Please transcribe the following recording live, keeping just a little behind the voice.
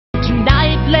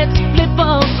let's flip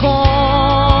a coin.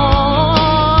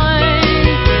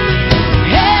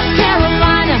 Heads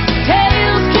Carolina,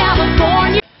 tails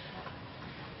California.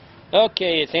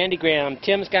 Okay, it's Andy Graham.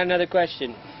 Tim's got another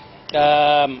question.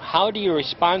 How do your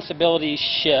responsibilities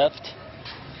shift,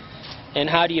 and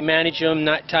how do you manage them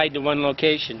not tied to one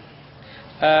location?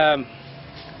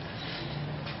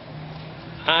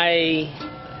 I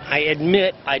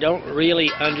admit I don't really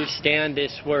understand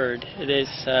this word,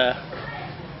 this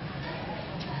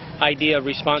idea of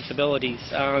responsibilities.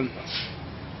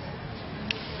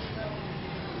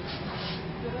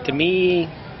 To me,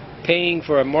 paying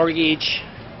for a mortgage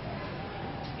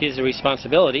is a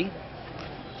responsibility,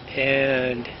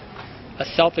 and a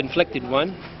self-inflicted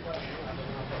one.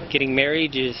 Getting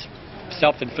married is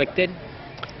self-inflicted.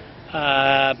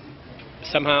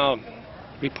 Somehow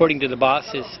reporting to the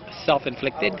boss is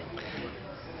self-inflicted,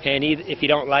 and if you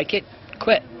don't like it,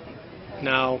 quit.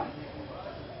 Now,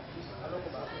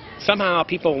 somehow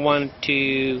people want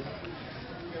to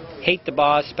hate the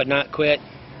boss but not quit.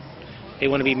 They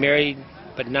want to be married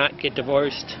but not get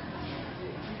divorced.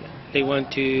 They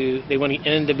want to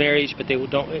end the marriage, but they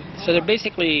don't. So they're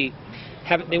basically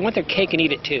they want their cake and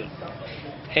eat it too.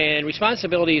 And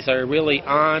responsibilities are really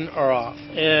on or off.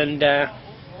 And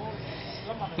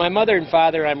my mother and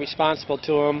father, I'm responsible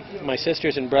to them. My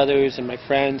sisters and brothers and my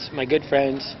friends, my good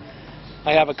friends.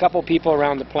 I have a couple people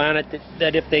around the planet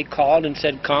that if they called and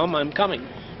said come, I'm coming.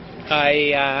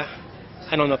 I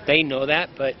don't know if they know that,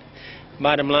 but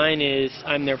bottom line is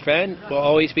I'm their friend, will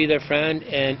always be their friend,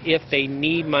 and if they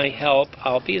need my help,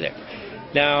 I'll be there.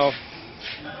 Now,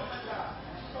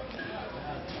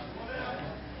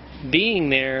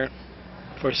 being there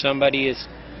for somebody is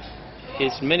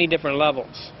many different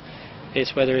levels.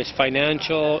 It's whether it's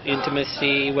financial,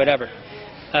 intimacy, whatever.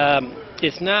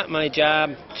 It's not my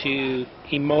job to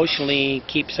emotionally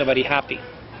keep somebody happy.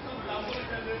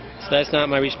 So that's not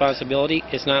my responsibility.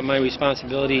 It's not my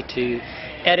responsibility to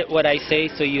edit what I say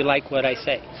so you like what I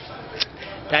say.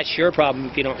 That's your problem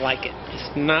if you don't like it.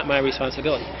 It's not my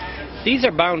responsibility. These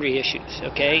are boundary issues,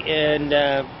 okay? And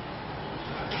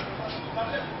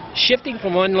shifting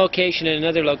from one location to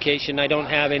another location, I don't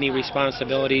have any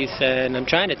responsibilities, and I'm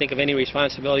trying to think of any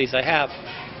responsibilities I have.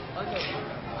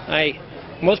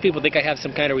 Most people think I have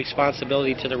some kind of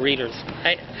responsibility to the readers.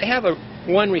 I have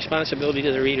one responsibility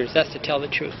to the readers. That's to tell the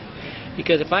truth.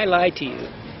 Because if I lie to you,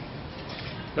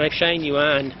 when I shine you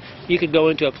on, you could go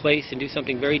into a place and do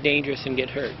something very dangerous and get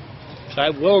hurt. So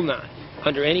I will not,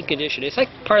 under any condition. It's like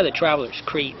part of the traveler's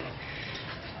creed.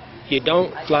 You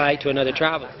don't lie to another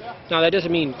traveler. Now that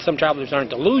doesn't mean some travelers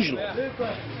aren't delusional,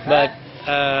 but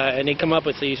and they come up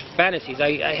with these fantasies.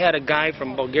 I had a guy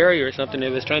from Bulgaria or something that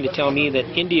was trying to tell me that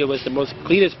India was the most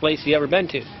cleanest place he ever been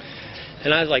to,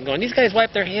 and I was like, going, these guys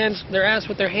wipe their ass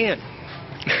with their hand.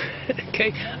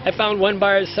 Okay, I found one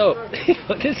bar of soap.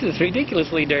 This is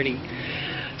ridiculously dirty.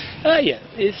 Oh yeah,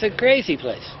 it's a crazy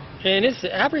place, and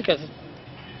Africa's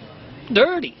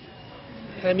dirty.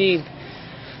 I mean,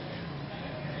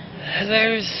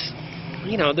 there's,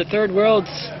 the third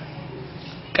world's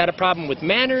got a problem with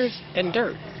manners and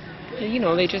dirt.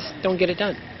 They just don't get it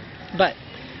done. But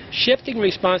shifting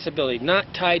responsibility,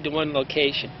 not tied to one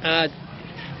location.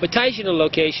 What ties you to a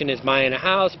location is buying a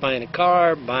house, buying a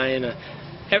car,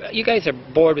 you guys are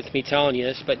bored with me telling you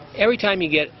this, but every time you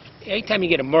get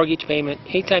a mortgage payment,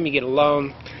 anytime you get a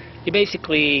loan, you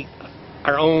basically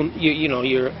are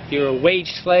you're a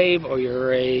wage slave, or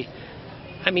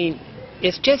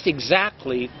it's just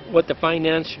exactly what the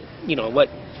what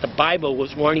the Bible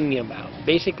was warning me about.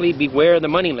 Basically, beware of the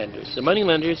moneylenders. The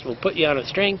moneylenders will put you on a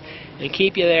string and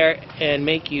keep you there and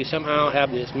make you somehow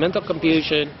have this mental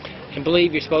confusion and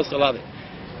believe you're supposed to love it.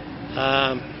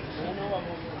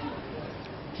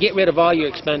 Get rid of all your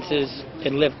expenses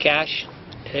and live cash,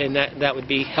 and that would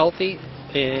be healthy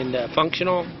and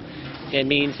functional. It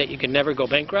means that you can never go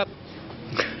bankrupt.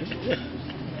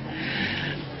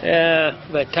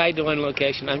 But tied to one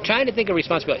location. I'm trying to think of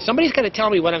responsibility. Somebody's got to tell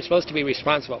me what I'm supposed to be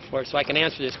responsible for so I can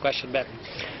answer this question better.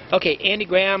 Okay, Andy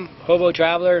Graham, hobo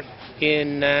traveler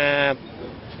in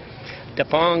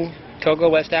Dapong, Togo,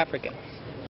 West Africa.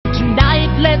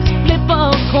 Tonight, let's